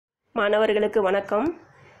மாணவர்களுக்கு வணக்கம்.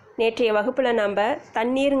 நேற்றைய வகுப்பில் நம்ம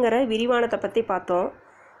தண்ணீருங்கிற விரிவானத்தை பற்றி பார்த்தோம்.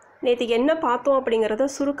 நேற்றுக்கு என்ன பார்த்தோம் அப்படிங்கிறத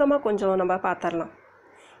சுருக்கமாக கொஞ்சம் நம்ம பார்த்துடலாம்.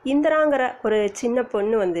 இந்திராங்கிற ஒரு சின்ன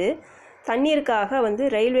பொண்ணு தண்ணீருக்காக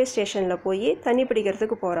ரயில்வே ஸ்டேஷனில் போய் தண்ணி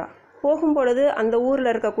பிடிக்கிறதுக்கு போகிறா. போகும்பொழுது அந்த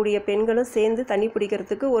ஊரில் இருக்கக்கூடிய பெண்களும் சேர்ந்து தண்ணி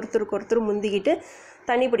பிடிக்கிறதுக்கு ஒருத்தருக்கு ஒருத்தர் முந்திக்கிட்டு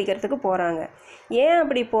தண்ணி பிடிக்கிறதுக்கு போகிறாங்க. ஏன்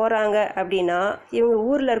அப்படி போகிறாங்க அப்படின்னா, இவங்க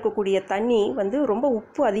ஊரில் இருக்கக்கூடிய தண்ணி ரொம்ப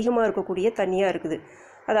உப்பு அதிகமாக இருக்கக்கூடிய தண்ணியாக இருக்குது.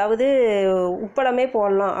 அதாவது உப்பளமே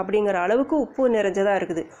போடலாம் அப்படிங்கிற அளவுக்கு உப்பு நிறைஞ்சதாக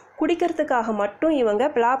இருக்குது. குடிக்கிறதுக்காக மட்டும் இவங்க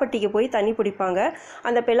பிலாப்பட்டிக்கு போய் தண்ணி பிடிப்பாங்க.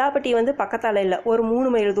 அந்த பிலாப்பட்டி பக்கத்தால் இல்லை, ஒரு 3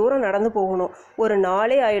 மைல் தூரம் நடந்து போகணும். ஒரு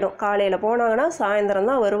நாளே ஆகிடும். காலையில் போனாங்கன்னா சாயந்தரம்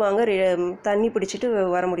தான் வருவாங்க, தண்ணி பிடிச்சிட்டு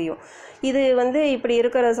வர முடியும். இது இப்படி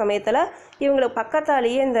இருக்கிற சமயத்தில் இவங்களுக்கு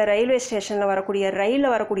பக்கத்தாலேயே இந்த ரயில்வே ஸ்டேஷனில் வரக்கூடிய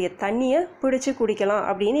ரயிலில் வரக்கூடிய தண்ணியை பிடிச்சி குடிக்கலாம்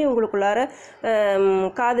அப்படின்னு இவங்களுக்குள்ளார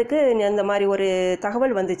காதுக்கு அந்த மாதிரி ஒரு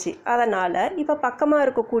தகவல் வந்துச்சு. அதனால் இப்போ பக்கமாக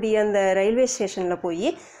இருக்கக்கூடிய அந்த ரயில்வே ஸ்டேஷனில் போய்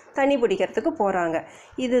தண்ணி பிடிக்கிறதுக்கு போகிறாங்க.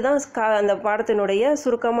 இதுதான் அந்த பாடத்தினுடைய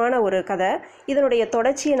சுருக்கமான ஒரு கதை. இதனுடைய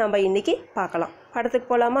தொடர்ச்சியை நம்ம இன்றைக்கி பார்க்கலாம். படத்துக்கு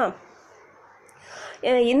போகலாமா?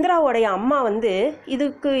 இந்திராவோடைய அம்மா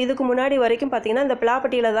இதுக்கு முன்னாடி வரைக்கும் பார்த்திங்கன்னா இந்த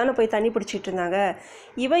பிலாப்பட்டியில் தானே போய் தண்ணி பிடிச்சிட்டு இருந்தாங்க.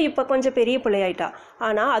 இப்போ கொஞ்சம் பெரிய பிள்ளையாயிட்டா.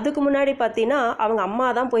 ஆனால் அதுக்கு முன்னாடி பார்த்திங்கன்னா அவங்க அம்மா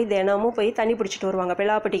தான் போய் தினமும் போய் தண்ணி பிடிச்சிட்டு வருவாங்க.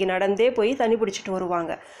 பிலாப்பட்டிக்கு நடந்தே போய் தண்ணி பிடிச்சிட்டு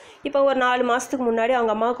வருவாங்க. இப்போ ஒரு 4 மாதத்துக்கு முன்னாடி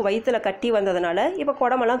அவங்க அம்மாவுக்கு வயிற்றில் கட்டி வந்ததுனால இப்போ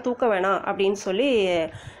குடமெல்லாம் தூக்க வேணாம் அப்படின்னு சொல்லி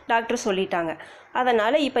டாக்டர் சொல்லிட்டாங்க.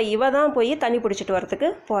 அதனால் இப்போ இவ தான் போய் தண்ணி பிடிச்சிட்டு வரத்துக்கு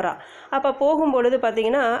போகிறா. அப்போ போகும்பொழுது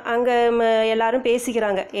பார்த்திங்கன்னா அங்கே எல்லோரும்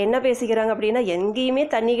பேசிக்கிறாங்க. என்ன பேசிக்கிறாங்க அப்படின்னா, எங்கேயுமே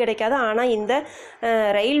தண்ணி கிடைக்காது, ஆனால் இந்த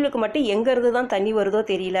ரயிலுக்கு மட்டும் எங்கேருந்து தான் தண்ணி வருதோ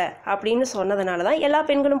தெரியல அப்படின்னு சொன்னதுனால தான் எல்லா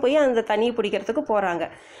பெண்களும் போய் அந்த தண்ணியை பிடிக்கிறதுக்கு போகிறாங்க.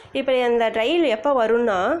 இப்போ அந்த ரயில் எப்போ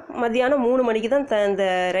வரும்னா மத்தியானம் 3 மணிக்கு தான் இந்த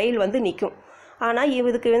ரயில் நிற்கும். ஆனால்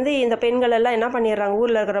இதுக்கு இந்த பெண்கள் எல்லாம் என்ன பண்ணிடுறாங்க,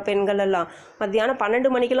 ஊரில் இருக்கிற பெண்கள் எல்லாம் மத்தியானம் 12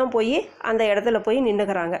 மணிக்கெல்லாம் போய் அந்த இடத்துல போய்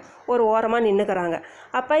நின்றுக்கிறாங்க, ஒரு ஓரமாக நின்றுக்கிறாங்க.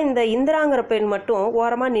 அப்போ இந்த இந்திராங்கிற பெண் மட்டும்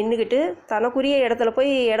ஓரமாக நின்றுக்கிட்டு தனக்குரிய இடத்துல போய்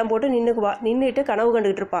இடம் போட்டு நின்றுட்டு கனவு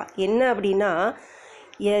கண்டுக்கிட்டு இருப்பா. என்ன அப்படின்னா,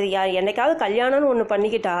 என்னைக்காவது கல்யாணம்னு ஒன்று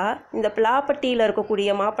பண்ணிக்கிட்டா இந்த பிலாப்பட்டியில்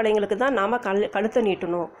இருக்கக்கூடிய மாப்பிள்ளைங்களுக்கு தான் நாம் கழுத்தை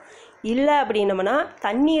நீட்டணும். இல்லை அப்படின்னோம்னா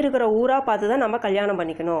தண்ணி இருக்கிற ஊராக பார்த்து தான் நம்ம கல்யாணம்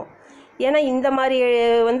பண்ணிக்கணும். ஏன்னா இந்த மாதிரி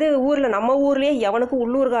ஊரில் நம்ம ஊர்லேயே எவனுக்கும்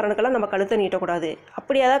உள்ளூர்காரனுக்கெல்லாம் நம்ம கழுத்தை நீட்டக்கூடாது.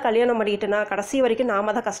 அப்படியே தான் கல்யாணம் பண்ணிக்கிட்டோன்னா கடைசி வரைக்கும்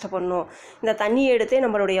நாம் தான் கஷ்டப்படணும். இந்த தண்ணியை எடுத்தே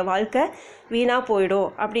நம்மளுடைய வாழ்க்கை வீணாக போயிடும்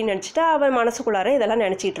அப்படின்னு நினச்சிட்டு அவன் மனசுக்குள்ளார இதெல்லாம்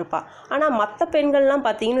நினச்சிக்கிட்டு இருப்பாள். ஆனால் மற்ற பெண்கள்லாம்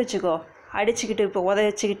பார்த்தீங்கன்னு வச்சுக்கோ, அடிச்சுக்கிட்டு இப்போ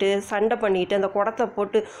உதச்சிக்கிட்டு சண்டை பண்ணிக்கிட்டு அந்த குடத்தை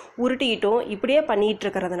போட்டு உருட்டிக்கிட்டும் இப்படியே பண்ணிகிட்டு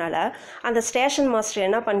இருக்கிறதுனால அந்த ஸ்டேஷன் மாஸ்டர்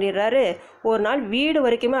என்ன பண்ணிடுறாரு, ஒரு நாள் வீடு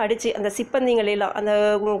வரைக்குமே அடித்து அந்த சிப்பந்திங்களெல்லாம் அந்த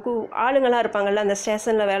ஆளுங்கள்லாம் இருப்பாங்கள்ல அந்த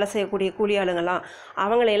ஸ்டேஷனில் வேலை செய்யக்கூடிய கூலி ஆளுங்கள்லாம்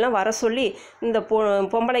அவங்களையெல்லாம் வர சொல்லி இந்த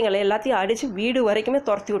பொம்பளைங்களை எல்லாத்தையும் அடித்து வீடு வரைக்குமே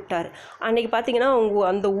துரத்தி விட்டார். அன்றைக்கி பார்த்திங்கன்னா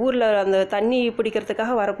அந்த ஊரில் அந்த தண்ணி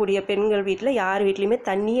பிடிக்கிறதுக்காக வரக்கூடிய பெண்கள் வீட்டில் யார் வீட்லேயுமே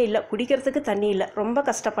தண்ணியே இல்லை, குடிக்கிறதுக்கு தண்ணி இல்லை, ரொம்ப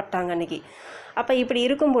கஷ்டப்பட்டாங்க அன்றைக்கி. அப்போ இப்படி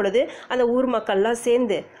இருக்கும் பொழுது அந்த ஊர் மக்கள்லாம்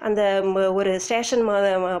சேர்ந்து அந்த ஒரு ஸ்டேஷன்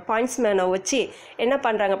பாயிண்ட்ஸ்மேனை வச்சு என்ன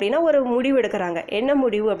பண்ணுறாங்க அப்படின்னா ஒரு முடிவு எடுக்கிறாங்க. என்ன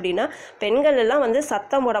முடிவு அப்படின்னா, பெண்கள் எல்லாம்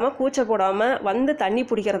சத்தம் போடாமல் கூச்ச போடாமல் தண்ணி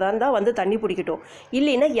பிடிக்கிறதா இருந்தால் தண்ணி பிடிக்கட்டும்,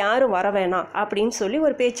 இல்லைன்னா யாரும் வர வேணாம் அப்படின்னு சொல்லி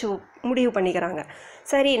ஒரு பேச்சு முடிவு பண்ணிக்கிறாங்க.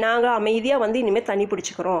 சரி, நாங்கள் அமைதியாக இனிமேல் தண்ணி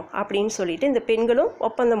பிடிச்சிக்கிறோம் அப்படின்னு சொல்லிட்டு இந்த பெண்களும்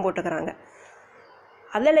ஒப்பந்தம் போட்டுக்கிறாங்க.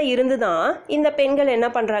 அதில் இருந்து தான் இந்த பெண்கள் என்ன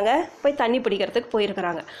பண்ணுறாங்க, போய் தண்ணி பிடிக்கிறதுக்கு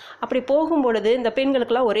போயிருக்கிறாங்க. அப்படி போகும்பொழுது இந்த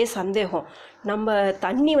பெண்களுக்கெல்லாம் ஒரே சந்தேகம், நம்ம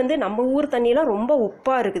தண்ணி நம்ம ஊர் தண்ணியெலாம் ரொம்ப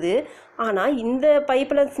உப்பாக இருக்குது, ஆனால் இந்த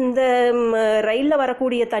பைப்பில் இந்த ரயிலில்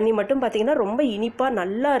வரக்கூடிய தண்ணி மட்டும் பார்த்திங்கன்னா ரொம்ப இனிப்பாக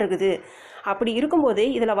நல்லா இருக்குது. அப்படி இருக்கும்போது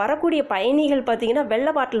இதில் வரக்கூடிய பயணிகள் பார்த்திங்கன்னா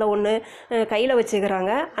வெள்ளை பாட்டில் ஒன்று கையில்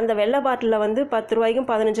வச்சுக்கிறாங்க. அந்த வெள்ளை பாட்டிலில் 10 ரூபாய்க்கும்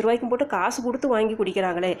 15 ரூபாய்க்கும் போட்டு காசு கொடுத்து வாங்கி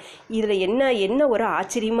குடிக்கிறாங்களே, இதில் என்ன ஒரு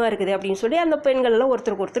ஆச்சரியமாக இருக்குது அப்படின்னு சொல்லி அந்த பெண்கள்லாம்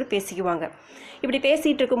ஒருத்தருக்கு ஒருத்தர் பேசிக்குவாங்க. இப்படி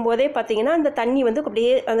பேசிகிட்டு இருக்கும்போதே பார்த்திங்கன்னா அந்த தண்ணி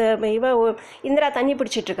அப்படியே அந்த இந்திரா தண்ணி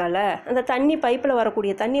பிடிச்சிட்ருக்கால அந்த தண்ணி பைப்பில்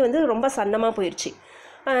வரக்கூடிய தண்ணி ரொம்ப சன்னமாக போயிடுச்சு.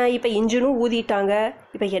 இப்போ இன்ஜினும் ஊதிட்டாங்க.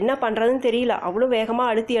 இப்போ என்ன பண்ணுறதுன்னு தெரியல. அவ்வளோ வேகமாக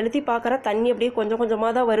அழுத்தி பார்க்குற தண்ணி அப்படியே கொஞ்சம்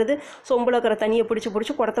கொஞ்சமாக தான் வருது. சொம்பில் இருக்கிற தண்ணியை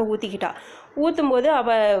பிடிச்சி குடத்தை ஊற்றிக்கிட்டா. ஊற்றும்போது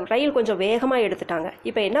அவள் ரயில் கொஞ்சம் வேகமாக எடுத்துட்டாங்க.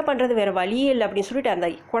 இப்போ என்ன பண்ணுறது, வேறு வழியே இல்லை அப்படின்னு சொல்லிட்டு அந்த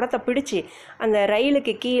குடத்தை பிடிச்சி அந்த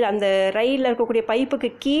ரயிலுக்கு கீழே அந்த ரயிலில் இருக்கக்கூடிய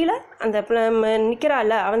பைப்புக்கு கீழே அந்த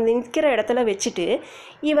நிற்கிறாள் அவன் நிற்கிற இடத்துல வச்சுட்டு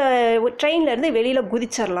இவ ட்ரெயின்லேருந்து வெளியில்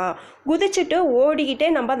குதிச்சிட்டு ஓடிக்கிட்டே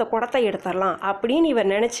நம்ம அந்த குடத்தை எடுத்துடலாம் அப்படின்னு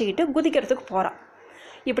இவன் நினச்சிக்கிட்டு குதிக்கிறதுக்கு போகிறான்.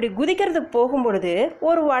 இப்படி குதிக்கிறதுக்கு போகும்பொழுது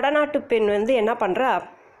ஒரு வடநாட்டு பெண் என்ன பண்ணுறா,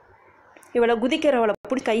 இவளை குதிக்கிறவளை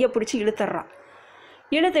கையை பிடிச்சி இழுத்துட்றான்.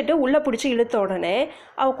 இழுத்துட்டு உள்ளே பிடிச்சி இழுத்த உடனே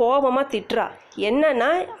அவள் கோபமாக திட்டுறா. என்னன்னா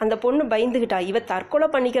அந்த பொண்ணு பயந்துக்கிட்டா, இவ தற்கொலை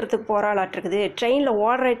பண்ணிக்கிறதுக்கு போகிறாளாட்டிருக்குது, ட்ரெயினில்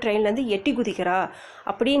ஓடுற ட்ரெயின்லேருந்து எட்டி குதிக்கிறா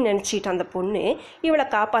அப்படின்னு நினச்சிட்டு அந்த பொண்ணு இவளை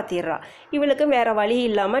காப்பாற்றிடுறா. இவளுக்கு வேறு வழி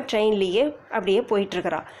இல்லாமல் ட்ரெயின்லேயே அப்படியே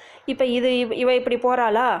போயிட்டுருக்கிறா. இப்போ இவ இப்படி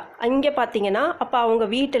போகிறாளா, அங்கே பார்த்தீங்கன்னா அப்போ அவங்க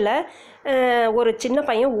வீட்டில் ஒரு சின்ன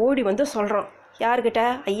பையன் ஓடி வந்து சொல்கிறான். யார்கிட்ட?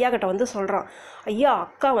 ஐயா கிட்ட வந்து சொல்கிறான். ஐயா,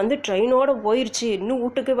 அக்கா வந்து ட்ரெயினோடு போயிடுச்சு, இன்னும்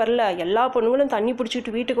வீட்டுக்கு வரல, எல்லா பொண்ணுங்களும் தண்ணி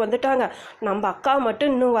பிடிச்சிட்டு வீட்டுக்கு வந்துட்டாங்க, நம்ம அக்கா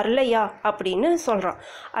மட்டும் இன்னும் வரலையா அப்படின்னு சொல்கிறான்.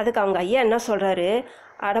 அதுக்கு அவங்க ஐயா என்ன சொல்கிறாரு,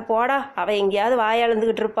 அட போடா, அவள் எங்கேயாவது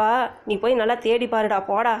வாயாளந்துக்கிட்டு இருப்பா, நீ போய் நல்லா தேடி பாருடா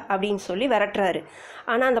போடா அப்படின்னு சொல்லி விரட்டுறாரு.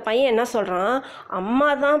 ஆனால் அந்த பையன் என்ன சொல்கிறான், அம்மா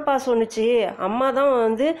தான்ப்பா சொன்னிச்சு, அம்மா தான்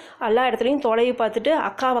வந்து எல்லா இடத்துலையும் தொலைவி பார்த்துட்டு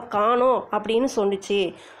அக்காவை காணோம் அப்படின்னு சொன்னிச்சு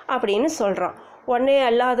அப்படின்னு சொல்கிறான். உடனே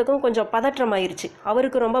எல்லாத்துக்கும் கொஞ்சம் பதற்றமாயிருச்சு.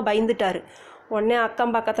 அவருக்கு ரொம்ப பயந்துட்டார். உடனே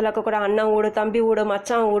அக்கம் பக்கத்தில் இருக்கக்கூட அண்ணன் வீடு, தம்பி வீடு,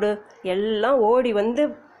 மச்சான் வீடு எல்லாம் ஓடி வந்து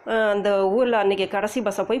அந்த ஊரில் அன்றைக்கி கடைசி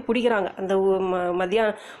பஸ்ஸை போய் பிடிக்கிறாங்க. அந்த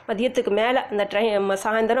மதியத்துக்கு மேலே அந்த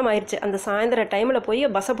சாயந்தரம் ஆயிடுச்சு. அந்த சாயந்தர டைமில் போய்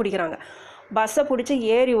பஸ்ஸை பிடிக்கிறாங்க. பஸ்ஸை பிடிச்சி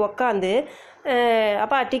ஏறி உக்காந்து,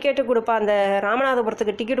 அப்பா டிக்கெட்டு கொடுப்பா, அந்த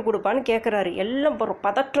ராமநாதபுரத்துக்கு டிக்கெட்டு கொடுப்பான்னு கேட்குறாரு. எல்லாம்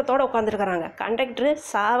பதற்றத்தோடு உட்காந்துருக்குறாங்க. Conductor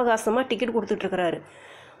சாவகாசமாக ticket கொடுத்துட்ருக்கிறாரு.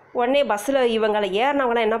 உடனே பஸ்ஸில் இவங்களை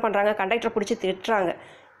ஏறினவங்களாம் என்ன பண்ணுறாங்க, கண்டக்டரை பிடிச்சி திட்டுறாங்க.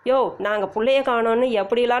 யோ, நாங்கள் பிள்ளைய காணோன்னு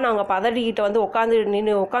எப்படிலாம் நாங்கள் பதறிக்கிட்ட வந்து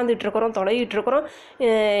உட்காந்துட்ருக்குறோம், தொலைவிட்டுருக்குறோம்,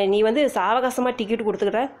 நீ வந்து சாவகாசமாக டிக்கெட்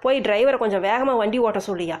கொடுத்துக்கிற, போய் டிரைவரை கொஞ்சம் வேகமாக வண்டி ஓட்ட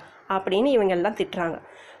சொல்லியா அப்படின்னு இவங்க எல்லாம் திட்டுறாங்க.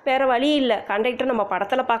 வேறு வழி இல்லை, கண்டக்டர் நம்ம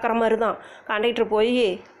படத்தில் பார்க்குற மாதிரி தான். கண்டக்டர் போய்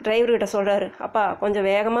டிரைவர்கிட்ட சொல்கிறாரு, அப்பா கொஞ்சம்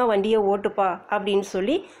வேகமாக வண்டியை ஓட்டுப்பா அப்படின்னு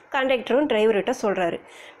சொல்லி கண்டக்டரும் டிரைவர்கிட்ட சொல்கிறாரு.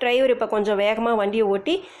 டிரைவர் இப்போ கொஞ்சம் வேகமாக வண்டியை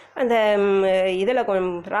ஓட்டி அந்த இதில்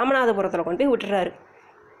ராமநாதபுரத்தில் கொண்டு போய் விட்டுறாரு.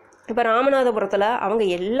 இப்போ ராமநாதபுரத்தில் அவங்க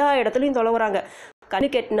எல்லா இடத்துலையும் தொலைவுறாங்க. கண்ணு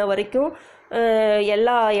கெட்டின வரைக்கும்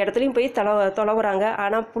எல்லா இடத்துலையும் போய் தொலைவுறாங்க.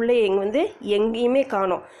 ஆனால் பிள்ளைய வந்து எங்கேயுமே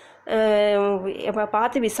காணோம். இப்போ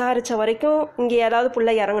பார்த்து விசாரித்த வரைக்கும் இங்கே ஏதாவது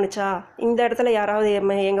பிள்ளை இறங்குனுச்சா, இந்த இடத்துல யாராவது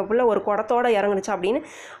எங்கள் பிள்ளை ஒரு குடத்தோடு இறங்குனுச்சா அப்படின்னு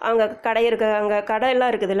அவங்க கடை அங்கே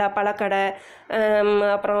கடையெல்லாம் இருக்குதுல்ல, பழக்கடை,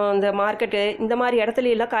 அப்புறம் இந்த மார்க்கெட்டு, இந்த மாதிரி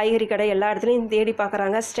இடத்துல எல்லாம் காய்கறி கடை எல்லா இடத்துலையும் தேடி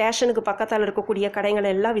பார்க்குறாங்க. ஸ்டேஷனுக்கு பக்கத்தில் இருக்கக்கூடிய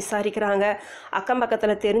கடைகளை எல்லாம் விசாரிக்கிறாங்க. அக்கம்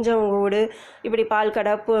பக்கத்தில் தெரிஞ்சவங்க வீடு, இப்படி பால்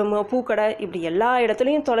கடை, பூக்கடை, இப்படி எல்லா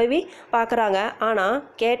இடத்துலையும் தொலைவி பார்க்குறாங்க. ஆனால்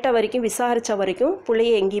கேட்ட வரைக்கும் விசாரித்த வரைக்கும்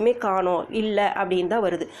பிள்ளைய எங்கேயுமே காணோம், இல்லை அப்படின்னு தான்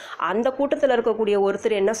வருது. அந்த கூட்டத்தில் இருக்கக்கூடிய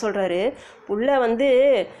ஒருத்தர் என்ன சொல்கிறாரு, புள்ள வந்து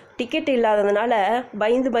டிக்கெட் இல்லாததுனால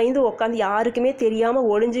பயந்து உட்காந்து யாருக்குமே தெரியாமல்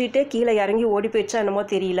ஒளிஞ்சிக்கிட்டே கீழே இறங்கி ஓடி போயிடுச்சா என்னமோ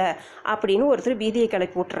தெரியல அப்படின்னு ஒருத்தர் பீதியை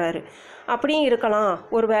கிளப்பி விட்டுறாரு. அப்படியும் இருக்கலாம்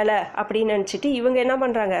ஒரு வேளை அப்படின்னு நினச்சிட்டு இவங்க என்ன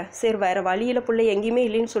பண்ணுறாங்க, சரி வேறு வழியில் பிள்ளை எங்கேயுமே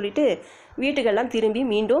இல்லைன்னு சொல்லிட்டு வீட்டுக்கெல்லாம் திரும்பி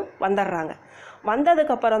மீண்டும் வந்துடுறாங்க.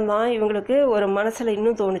 வந்ததுக்கப்புறம் தான் இவங்களுக்கு ஒரு மனசில்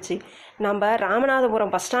இன்னும் தோணுச்சு, நம்ம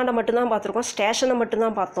ராமநாதபுரம் பஸ் ஸ்டாண்டை மட்டும்தான் பார்த்துருக்கோம், ஸ்டேஷனை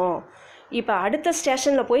மட்டும்தான் பார்த்தோம், இப்போ அடுத்த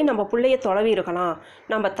ஸ்டேஷனில் போய் நம்ம பிள்ளைய தொலைவி இருக்கலாம்,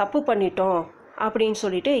 நம்ம தப்பு பண்ணிட்டோம் அப்படின்னு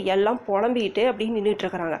சொல்லிட்டு எல்லாம் புலம்பிக்கிட்டு அப்படின்னு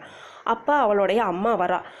நின்றுட்டுருக்குறாங்க. அப்போ அவளுடைய அம்மா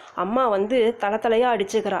வரா. அம்மா வந்து தலையாக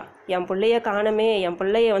அடிச்சுக்கிறா, என் பிள்ளைய காணமே, என்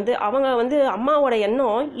பிள்ளைய வந்து அவங்க வந்து அம்மாவோட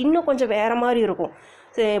எண்ணம் இன்னும் கொஞ்சம் வேறு மாதிரி இருக்கும்.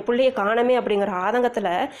 பிள்ளைய காணமே அப்படிங்கிற ஆதங்கத்தில்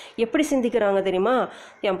எப்படி சிந்திக்கிறாங்க தெரியுமா,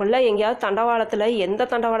 என் பிள்ளை எங்கேயாவது தண்டவாளத்தில் எந்த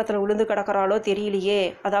தண்டவாளத்தில் விழுந்து கிடக்கிறாளோ தெரியலையே,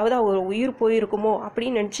 அதாவது அவர் உயிர் போயிருக்குமோ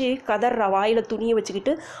அப்படின்னு நினச்சி கதற வாயில் துணியை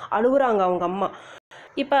வச்சுக்கிட்டு அழுகுறாங்க அவங்க அம்மா.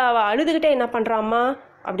 இப்போ அவள் அழுதுகிட்டே என்ன பண்ணுறா அம்மா,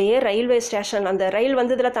 அப்படியே ரயில்வே ஸ்டேஷன் அந்த ரயில்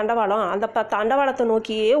வந்ததில் தண்டவாளம், அந்த தண்டவாளத்தை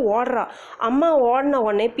நோக்கியே ஓடுறா. அம்மா ஓடின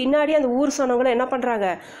உடனே பின்னாடியே அந்த ஊர் சொன்னவங்களும் என்ன பண்ணுறாங்க,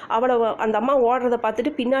 அவளை அந்த அம்மா ஓடுறத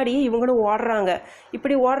பார்த்துட்டு பின்னாடியே இவங்களும் ஓடுறாங்க.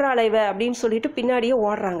 இப்படி ஓடுறாள இவ அப்படின்னு சொல்லிட்டு பின்னாடியே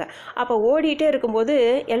ஓடுறாங்க. அப்போ ஓடிட்டே இருக்கும்போது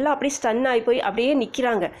எல்லாம் அப்படியே ஸ்டன் ஆகி போய் அப்படியே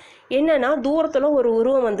நிற்கிறாங்க. என்னென்னா தூரத்தில் ஒரு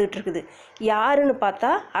உருவம் வந்துட்டு இருக்குது. யாருன்னு பார்த்தா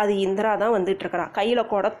அது இந்திரா தான் வந்துட்டுருக்கிறா. கையில்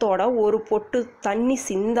குடத்தோட ஒரு பொட்டு தண்ணி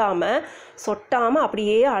சிந்தாமல் சொட்டாமல்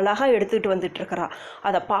அப்படியே அழகாக எடுத்துகிட்டு வந்துட்டுருக்கிறா.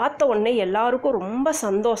 அதை பார்த்த உடனே எல்லாருக்கும் ரொம்ப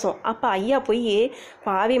சந்தோஷம். அப்போ ஐயா போய்,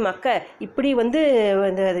 பாவி மக்க இப்படி வந்து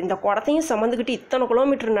இந்த குடத்தையும் சுமந்துக்கிட்டு இத்தனை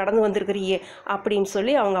கிலோமீட்டர் நடந்து வந்திருக்கிறியே அப்படின்னு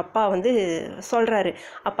சொல்லி அவங்க அப்பா வந்து சொல்கிறாரு.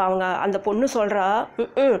 அப்போ அவங்க அந்த பொண்ணு சொல்கிறா,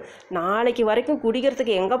 நாளைக்கு வரைக்கும்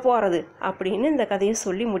குடிக்கிறதுக்கு எங்கே போகிறது அப்படின்னு இந்த கதையை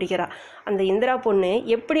சொல்லி முடிக்கிறார். அந்த இந்திரா பொண்ணு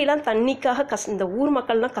எப்படிலாம் தண்ணிக்காக இந்த ஊர்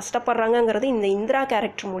மக்கள்லாம் கஷ்டப்படுறாங்கங்கிறது இந்த இந்திரா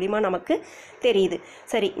கேரக்டர் மூலிமா நமக்கு தெரியுது.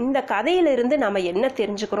 சரி, இந்த கதையிலிருந்து நம்ம என்ன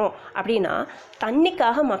தெரிஞ்சுக்கிறோம் அப்படின்னா,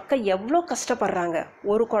 தண்ணிக்காக மக்கள் எவ்வளோ கஷ்டப்படுறாங்க.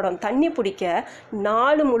 ஒரு குடம் தண்ணி பிடிக்க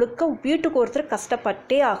நாலு முழுக்க வீட்டுக்கு ஒருத்தர்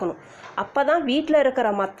கஷ்டப்பட்டே ஆகணும். அப்போ தான் வீட்டில் இருக்கிற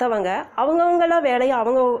மற்றவங்க அவங்கவுங்களாம் வேலையை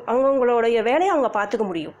அவங்கவுங்களுடைய வேலையை அவங்க பார்த்துக்க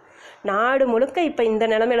முடியும். நாடு முழுக்க இப்போ இந்த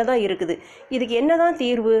நிலமையில தான் இருக்குது. இதுக்கு என்ன தான்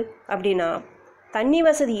தீர்வு அப்படின்னா, தண்ணி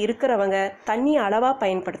வசதி இருக்கிறவங்க தண்ணியை அளவாக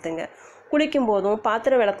பயன்படுத்துங்க. குளிக்கும் போதும்,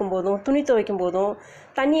 பாத்திரம் விளக்கும் போதும், துணி துவைக்கும் போதும்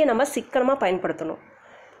தண்ணியை நம்ம சிக்கனமாக பயன்படுத்தணும்.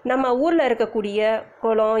 நம்ம ஊரில் இருக்கக்கூடிய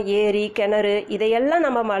குளம், ஏரி, கிணறு இதையெல்லாம்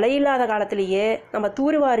நம்ம மழை இல்லாத காலத்திலேயே நம்ம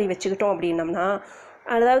தூர்வாரி வச்சுக்கிட்டோம் அப்படின்னம்னா,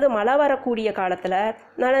 அதாவது மழை வரக்கூடிய காலத்தில்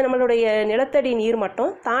நம்மளுடைய நிலத்தடி நீர்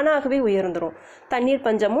மட்டம் தானாகவே உயர்ந்துடும், தண்ணீர்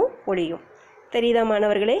பஞ்சமும் ஒழியும். தெரியுதா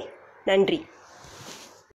மாணவர்களே? நன்றி.